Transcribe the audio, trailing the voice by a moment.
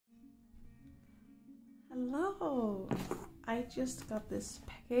Hello! I just got this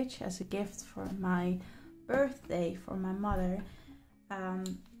package as a gift for my birthday for my mother.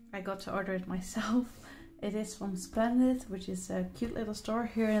 I got to order it myself. It is from Splendith, which is a cute little store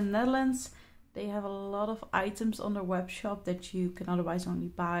here in the Netherlands. They have a lot of items on their web shop that you can otherwise only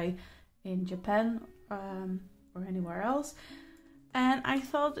buy in Japan or anywhere else. And I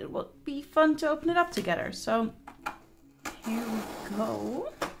thought it would be fun to open it up together. So here we go.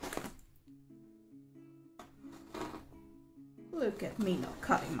 Look at me not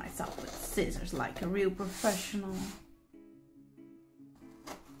cutting myself with scissors like a real professional.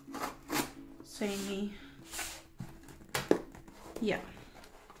 Say me. Yeah.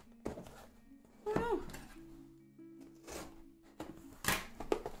 Oh.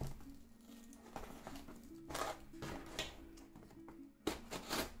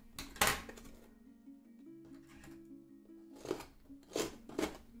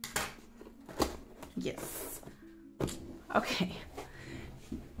 Yes. Okay,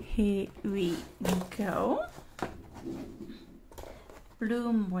 here we go.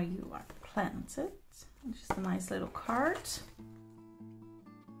 Bloom where you are planted. Just a nice little card.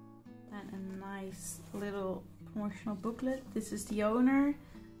 And a nice little promotional booklet. This is the owner.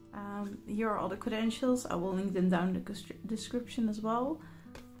 Here are all the credentials. I will link them down in the description as well.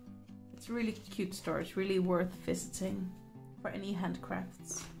 It's a really cute store. It's really worth visiting for any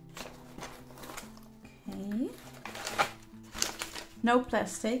handcrafts. Okay. No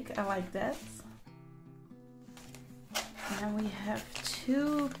plastic, I like that. And then we have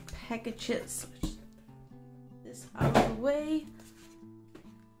two packages. This out of the way.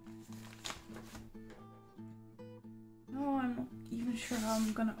 No, I'm not even sure how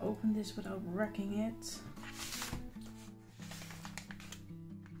I'm gonna open this without wrecking it.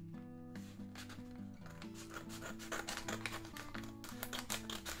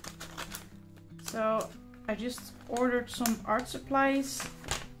 So I just ordered some art supplies.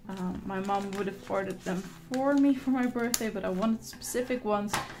 My mom would have ordered them for me for my birthday, but I wanted specific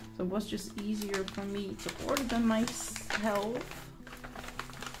ones, so it was just easier for me to order them myself.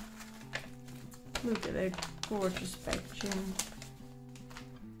 Look at that gorgeous packaging.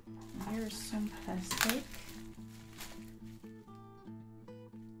 Here's some plastic.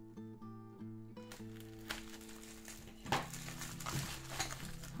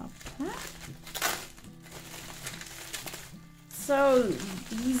 Okay. So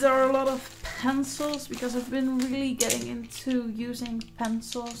these are a lot of pencils because I've been really getting into using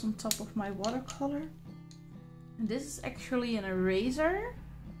pencils on top of my watercolor. And this is actually an eraser.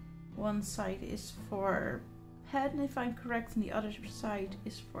 One side is for pen, if I'm correct, and the other side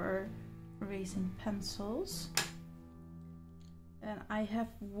is for erasing pencils. And I have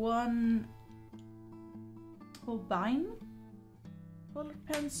one Holbein color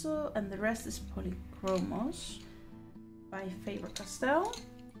pencil and the rest is Polychromos by Faber-Castell.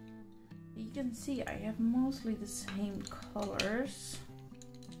 You can see I have mostly the same colors,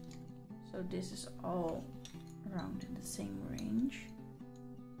 so this is all around in the same range.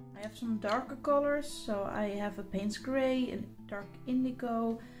 I have some darker colors, so I have a Payne's Gray and dark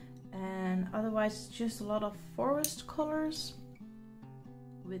indigo, and otherwise just a lot of forest colors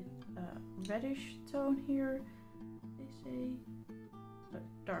with a reddish tone here. They say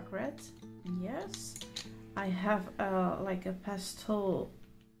dark red. Yes. I have like a pastel,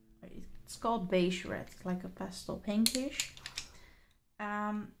 it's called beige red, like a pastel pinkish.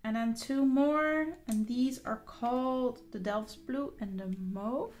 And then two more, and these are called the Delft's Blue and the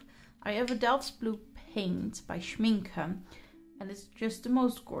Mauve. I have a Delft's Blue paint by Schminke, and it's just the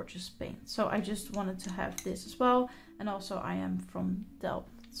most gorgeous paint. So I just wanted to have this as well, and also I am from Delft,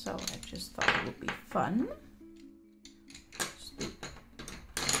 so I just thought it would be fun. Just be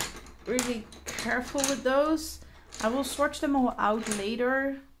really careful with those. I will swatch them all out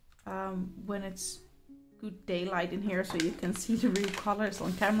later when it's good daylight in here so you can see the real colors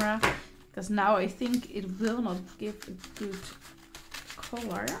on camera, because now I think it will not give a good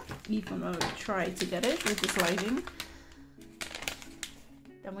color even though I try to get it with this lighting.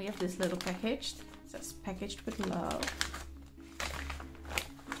 Then we have this little package. It says packaged with love.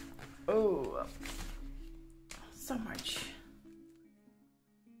 Oh, so much.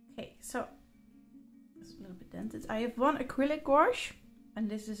 Okay, so it's a little bit dented. I have one acrylic gouache, and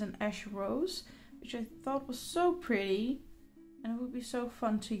this is an ash rose, which I thought was so pretty, and it would be so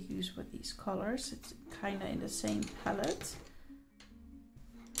fun to use with these colors. It's kind of in the same palette.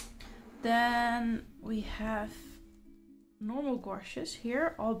 Then we have normal gouaches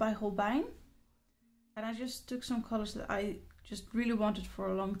here, all by Holbein, and I just took some colors that I just really wanted for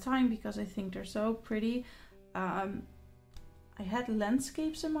a long time because I think they're so pretty. I had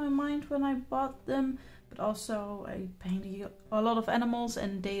landscapes in my mind when I bought them, but also I painted a lot of animals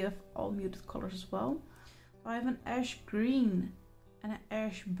and they have all muted colors as well. So I have an ash green and an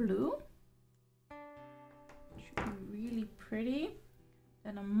ash blue. Should be really pretty.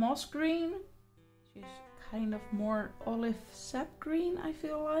 Then a moss green, which is kind of more olive sap green, I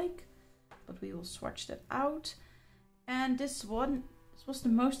feel like. But we will swatch that out. And this one, this was the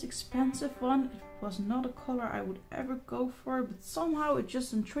most expensive one. It was not a color I would ever go for, but somehow it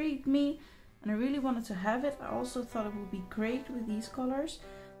just intrigued me and I really wanted to have it. I also thought it would be great with these colors.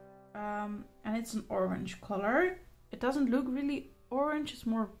 And it's an orange color. It doesn't look really orange, it's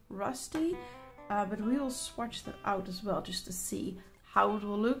more rusty, but we will swatch that out as well just to see how it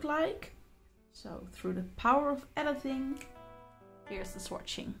will look like. So through the power of editing, here's the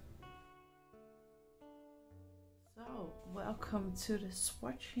swatching. So welcome to the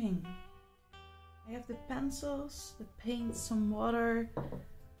swatching. I have the pencils, the paint, some water,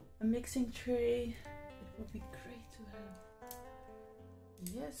 a mixing tray. It would be great to have.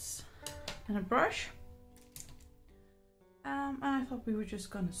 Yes, and a brush. And I thought we were just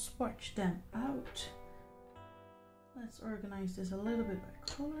gonna swatch them out. Let's organize this a little bit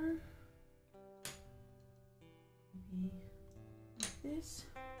by color. Maybe like this.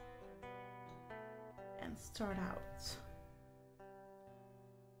 And start out.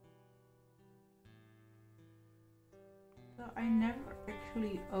 So I never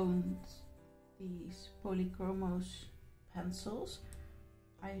actually owned these Polychromos pencils.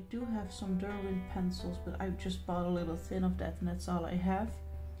 I do have some Derwent pencils, but I just bought a little tin of that and that's all I have.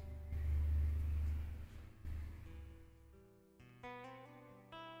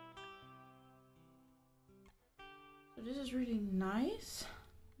 So this is really nice.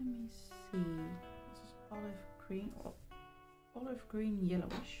 Let me see. This is olive green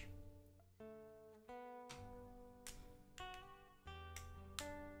yellowish.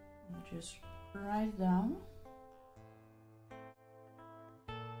 I'll just write it down.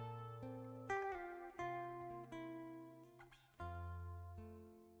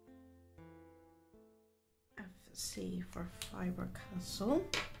 C for Fiber Castle.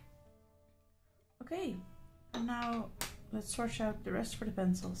 Okay, and now let's swatch out the rest for the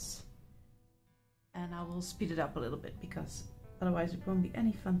pencils. And I will speed it up a little bit because otherwise it won't be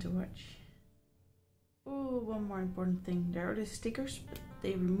any fun to watch. Oh, one more important thing. There are the stickers, but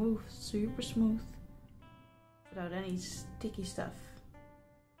they remove super smooth without any sticky stuff.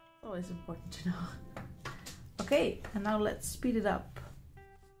 Always important to know. Okay, and now let's speed it up.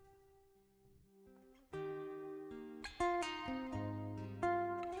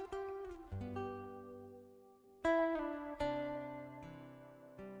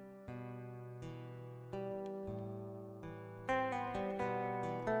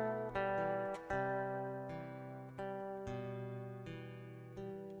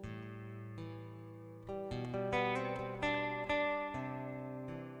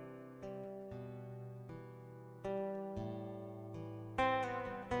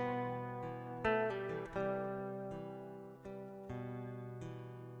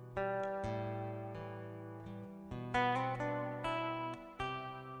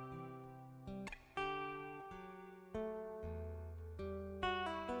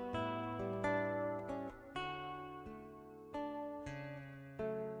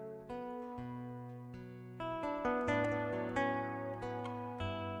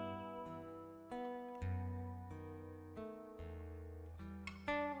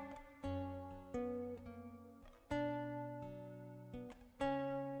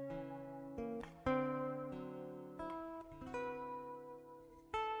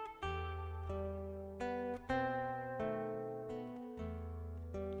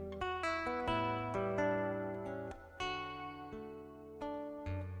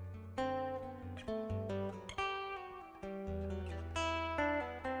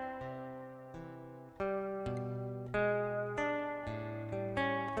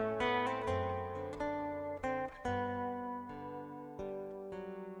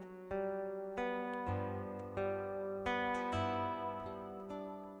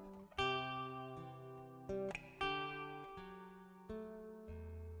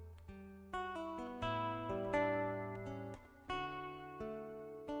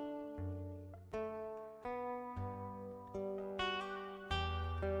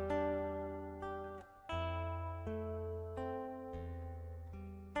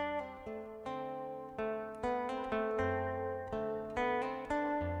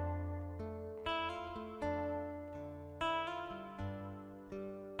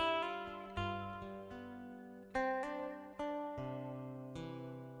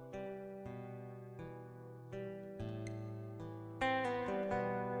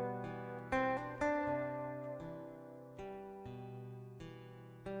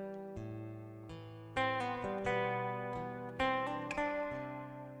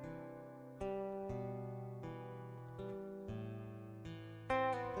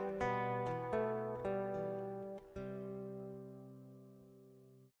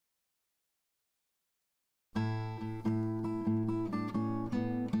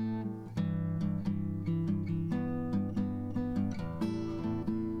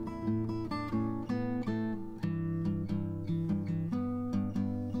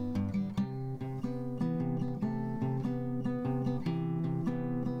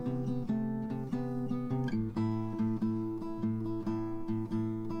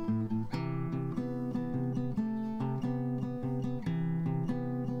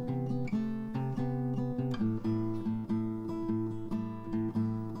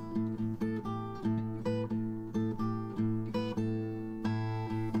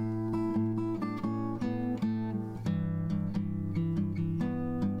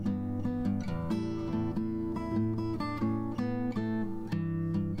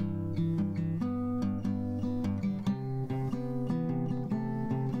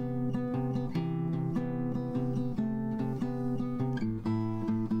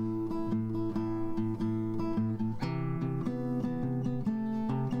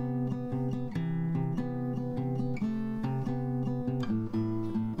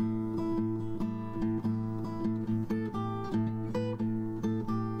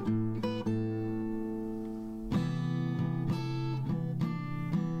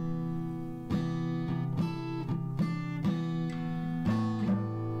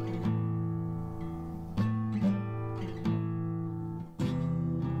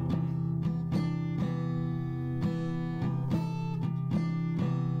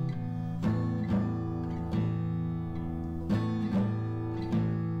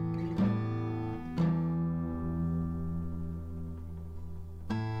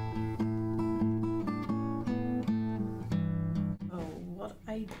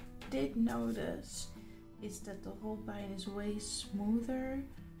 notice is that the Holbein is way smoother,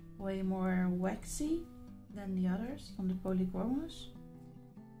 way more waxy than the others on the polychromos.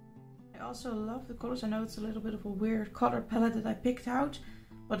 I also love the colors. I know it's a little bit of a weird color palette that I picked out,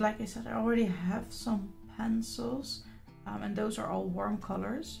 but like I said, I already have some pencils and those are all warm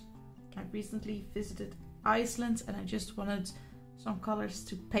colors. I recently visited Iceland and I just wanted some colors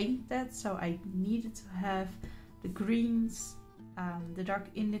to paint that, so I needed to have the greens, the dark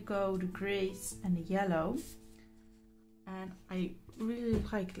indigo, the grays and the yellow. And I really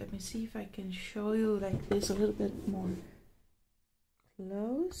like, let me see if I can show you like this a little bit more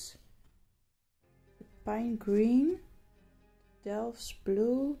close. The pine green, Delft's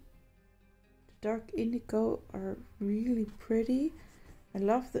blue, the dark indigo are really pretty. I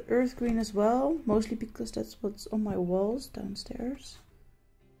love the earth green as well, mostly because that's what's on my walls downstairs.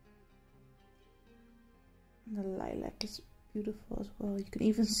 And the lilac is beautiful as well. You can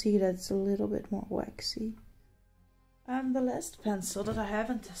even see that it's a little bit more waxy. And the last pencil that I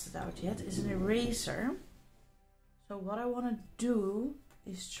haven't tested out yet is an eraser. So what I want to do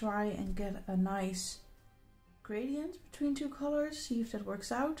is try and get a nice gradient between two colors, see if that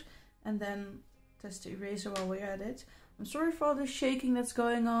works out, and then test the eraser while we're at it. I'm sorry for all the shaking that's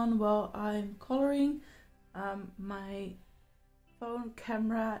going on while I'm coloring. My phone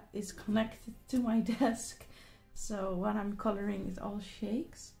camera is connected to my desk, so when I'm coloring it all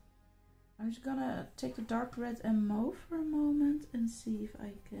shakes. I'm just gonna take the dark red and mauve for a moment and see if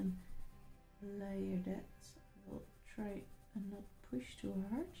I can layer that. I'll try and not push too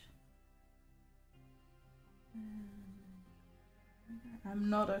hard. I'm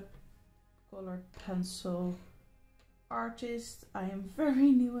not a colored pencil artist. I am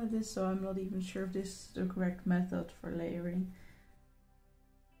very new at this, so I'm not even sure if this is the correct method for layering.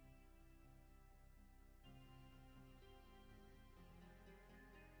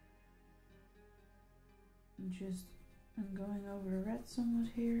 I'm going over red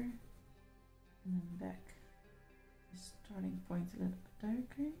somewhat here, and then back the starting point a little bit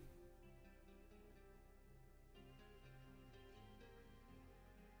darker.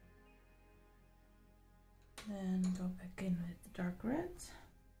 Then go back in with the dark red.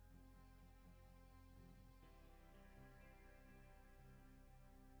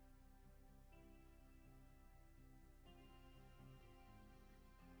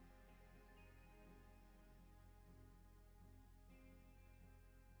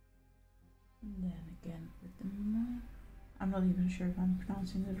 And then again with the mauve. I'm not even sure if I'm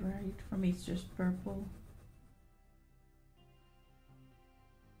pronouncing it right. For me it's just purple.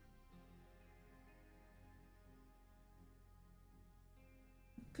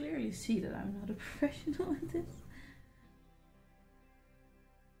 Clearly see that I'm not a professional at this.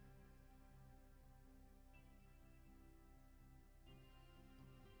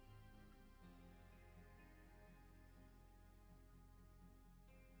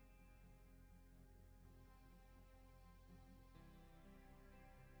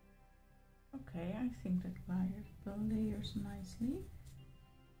 Okay, I think that layers nicely.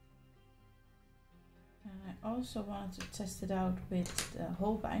 And I also wanted to test it out with the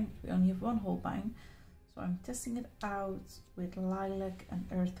Holbein. We only have one Holbein, so I'm testing it out with lilac and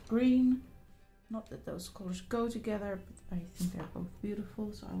earth green. Not that those colors go together, but I think they're both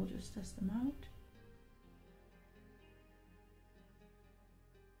beautiful, so I will just test them out.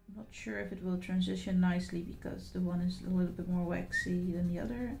 I'm not sure if it will transition nicely because the one is a little bit more waxy than the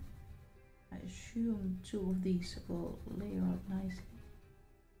other. I assume two of these will layer out nicely.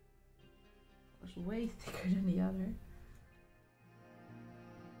 Was way thicker than the other.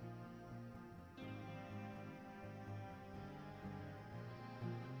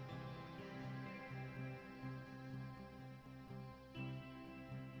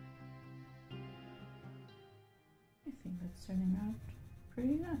 I think that's turning out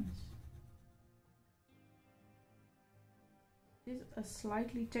pretty nice. This is a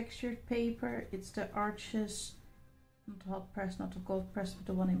slightly textured paper. It's the Arches, not the hot press, not the cold press, but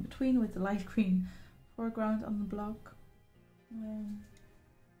the one in between with the light green foreground on the block. I'll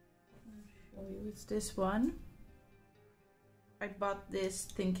show you, it's this one. I bought this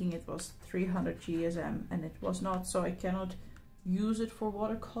thinking it was 300 GSM and it was not, so I cannot use it for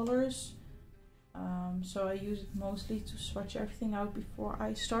watercolors. So I use it mostly to swatch everything out before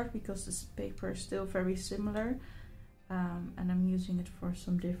I start because this paper is still very similar. And I'm using it for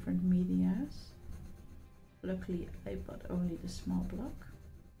some different medias. Luckily I bought only the small block.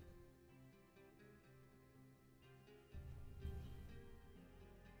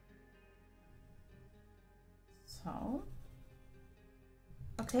 So,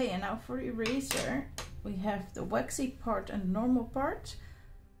 okay, and now for the eraser we have the waxy part and the normal part.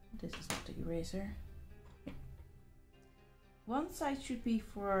 This is not the eraser. One side should be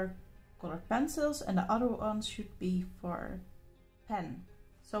for colored pencils and the other one should be for pen.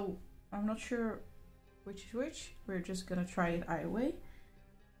 So I'm not sure which is which. We're just gonna try it either way.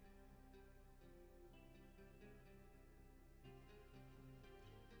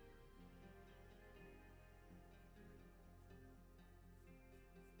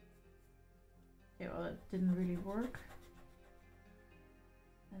 Okay, well, it didn't really work.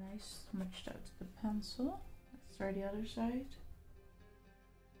 And I smudged out the pencil. Let's try the other side.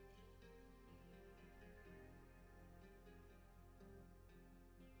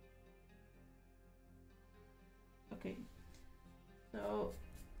 Okay, so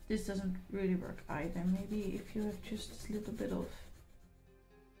this doesn't really work either. Maybe if you have just a little bit of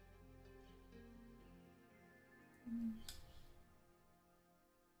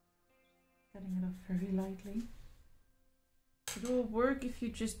cutting it off very lightly. It will work if you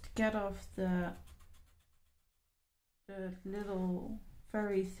just get off the little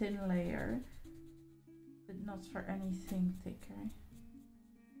very thin layer, but not for anything thicker.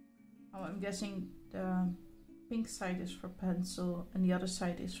 Oh, I'm guessing the pink side is for pencil and the other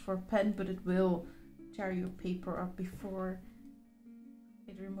side is for pen, but it will tear your paper up before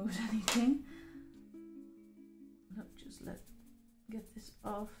it removes anything. No, just get this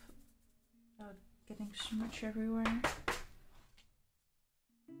off without getting smudge everywhere.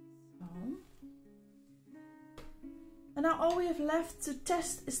 So. And now all we have left to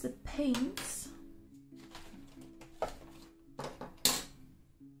test is the paints.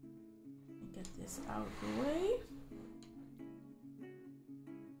 Get this out of the way.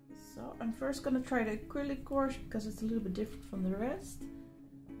 So I'm first gonna try the acrylic gouache because it's a little bit different from the rest.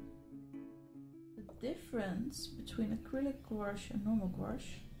 The difference between acrylic gouache and normal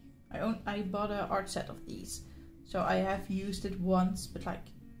gouache, I bought an art set of these, so I have used it once, but like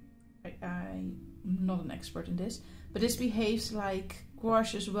I'm not an expert in this. But this behaves like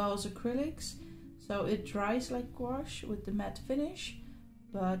gouache as well as acrylics, so it dries like gouache with the matte finish,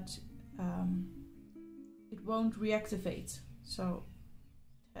 but it won't reactivate. So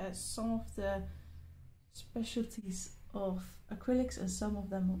it has some of the specialties of acrylics and some of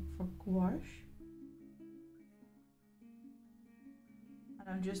them for gouache. And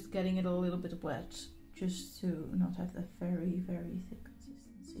I'm just getting it a little bit wet, just to not have a very, very thick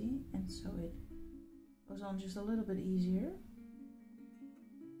consistency, and so it goes on just a little bit easier.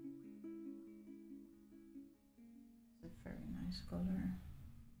 It's a very nice color.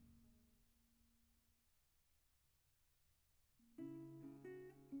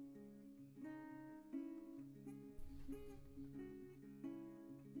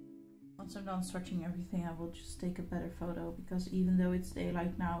 Once I'm done swatching everything, I will just take a better photo, because even though it's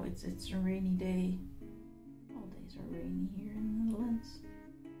daylight now, it's a rainy day. All days are rainy here in the Netherlands.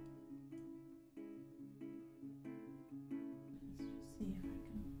 Let's just see if I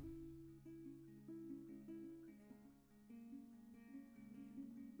can.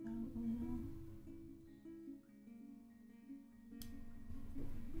 Out a little.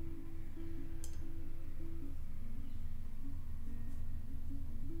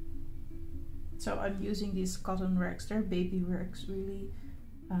 So I'm using these cotton rags. They're baby rags, really,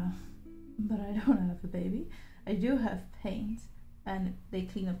 but I don't have a baby. I do have paint, and they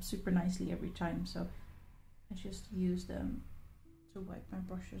clean up super nicely every time, so I just use them to wipe my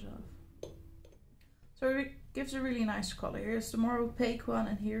brushes off. So it gives a really nice color. Here's the more opaque one,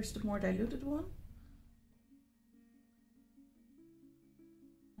 and here's the more diluted one.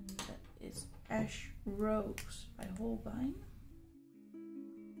 And that is Ash Rose by Holbein.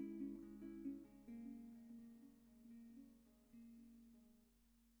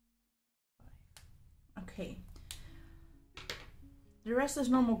 Okay, the rest is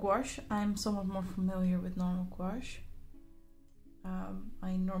normal gouache. I'm somewhat more familiar with normal gouache.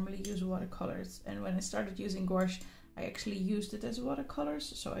 I normally use watercolors, and when I started using gouache, I actually used it as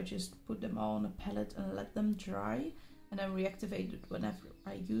watercolors, so I just put them all on a palette and let them dry, and then reactivated whenever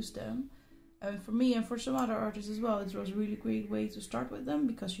I use them. For me and for some other artists as well, it was a really great way to start with them,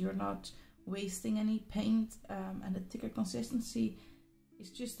 because you're not wasting any paint, and the thicker consistency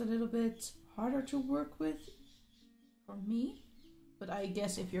is just a little bit harder to work with for me. But I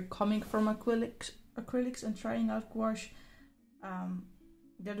guess if you're coming from acrylics and trying out gouache,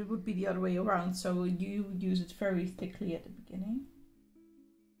 then it would be the other way around, so you use it very thickly at the beginning.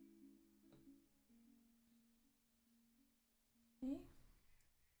 Okay,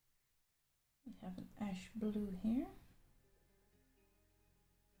 we have an ash blue here.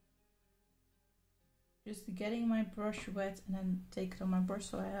 Just getting my brush wet and then take it on my brush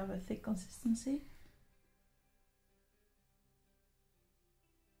so I have a thick consistency.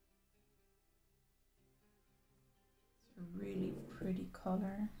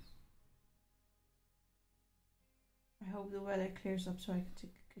 color. I hope the weather clears up so I can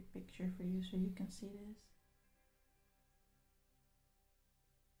take a good picture for you so you can see this.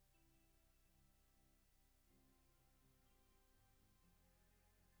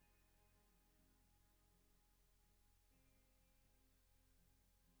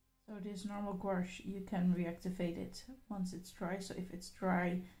 So this normal gouache, you can reactivate it once it's dry. So if it's dry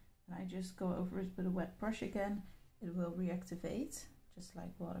and I just go over it with a wet brush again, it will reactivate, just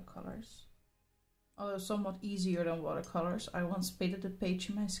like watercolors. Although somewhat easier than watercolors. I once painted a page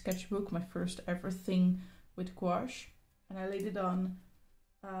in my sketchbook, my first ever thing with gouache, and I laid it on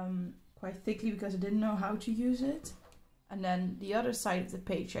quite thickly because I didn't know how to use it. And then the other side of the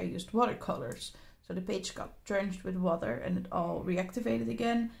page I used watercolors. So the page got drenched with water and it all reactivated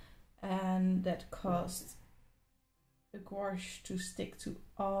again. And that caused the gouache to stick to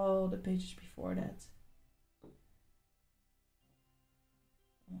all the pages before that.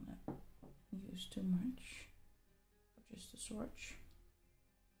 Don't want to use too much, or just a swatch.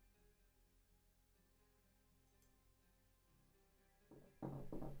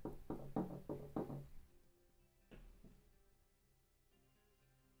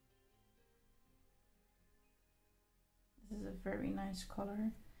 This is a very nice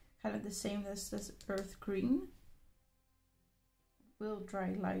color. Kind of the same as this earth green. It will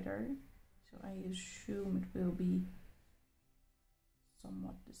dry lighter, so I assume it will be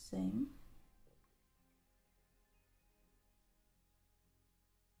somewhat the same.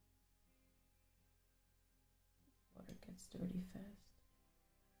 Water gets dirty fast.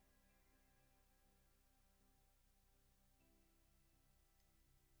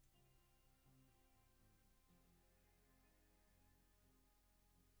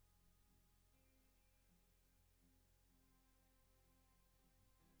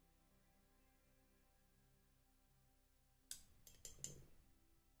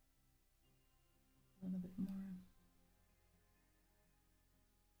 A little bit more.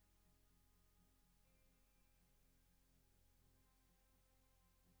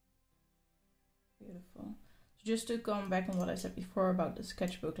 Beautiful. So just to come back on what I said before about the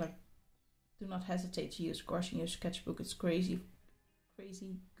sketchbook, like, do not hesitate to use gouache in your sketchbook. It's crazy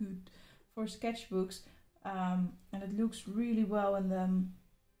good for sketchbooks, and it looks really well in them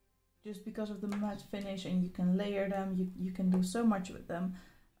just because of the matte finish, and you can layer them, you can do so much with them.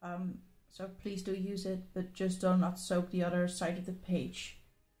 So please do use it, but just do not soak the other side of the page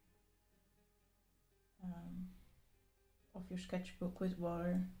of your sketchbook with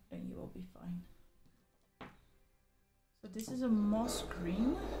water, then you will be fine. So this is a moss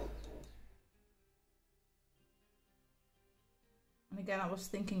green. And again, I was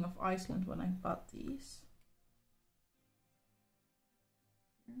thinking of Iceland when I bought these.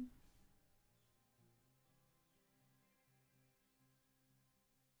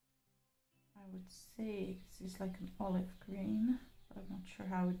 I would say this is like an olive green, but I'm not sure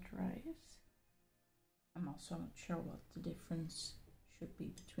how it dries. I'm also not sure what the difference should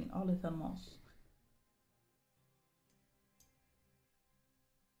be between olive and moss.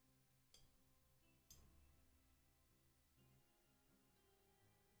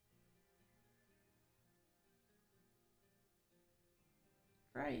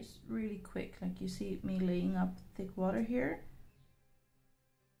 Dries really quick, like you see me laying up thick water here.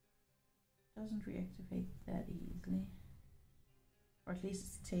 Doesn't reactivate that easily, or at least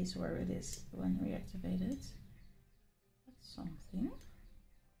it stays where it is when reactivated. That's something.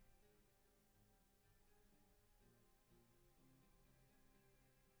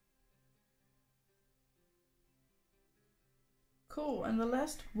 Cool, and the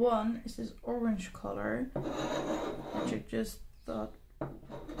last one is this orange color, which I just thought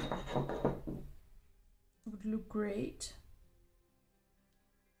would look great.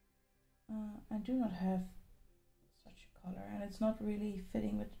 I do not have such a color, and it's not really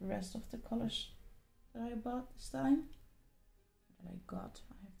fitting with the rest of the colors that I bought this time. That I got,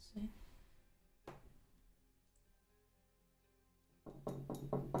 I have to say.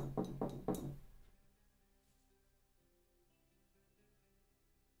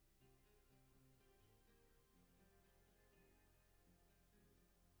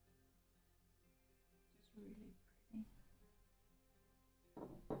 It's really pretty.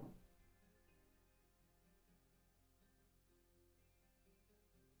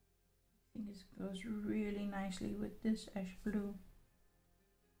 I think this goes really nicely with this ash blue.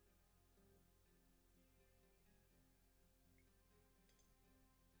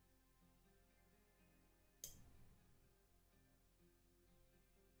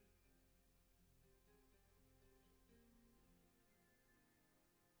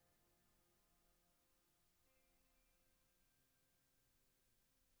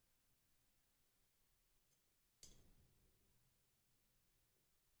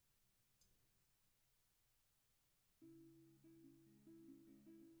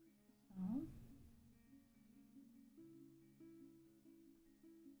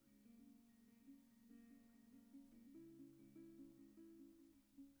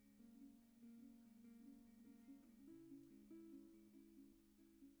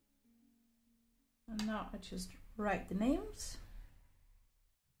 now I just write the names.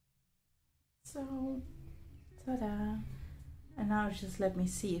 So, ta-da! And now just let me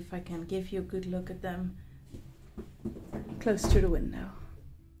see if I can give you a good look at them close to the window.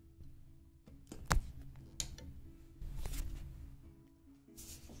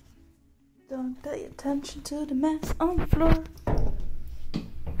 Don't pay attention to the mess on the floor.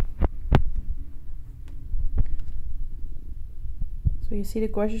 So you see the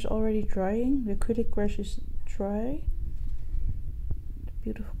gouache is already drying. The acrylic gouache is dry. The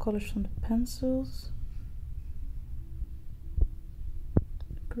beautiful colors from the pencils.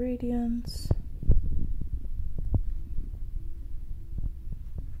 The gradients.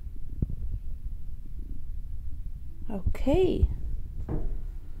 Okay.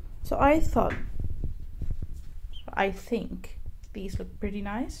 So I think these look pretty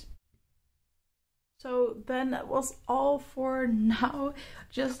nice. So then that was all for now,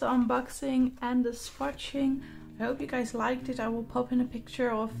 just the unboxing and the swatching. I hope you guys liked it. I will pop in a picture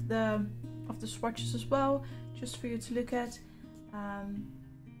of the swatches as well, just for you to look at.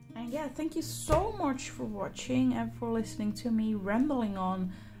 And yeah, thank you so much for watching and for listening to me rambling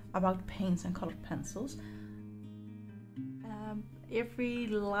on about paints and colored pencils. Every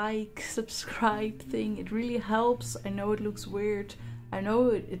like, subscribe thing, it really helps. I know it looks weird. I know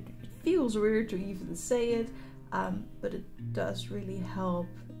it feels weird to even say it, but it does really help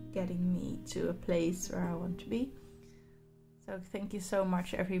getting me to a place where I want to be. So thank you so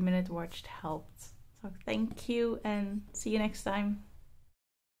much. Every minute watched helped. So thank you and see you next time.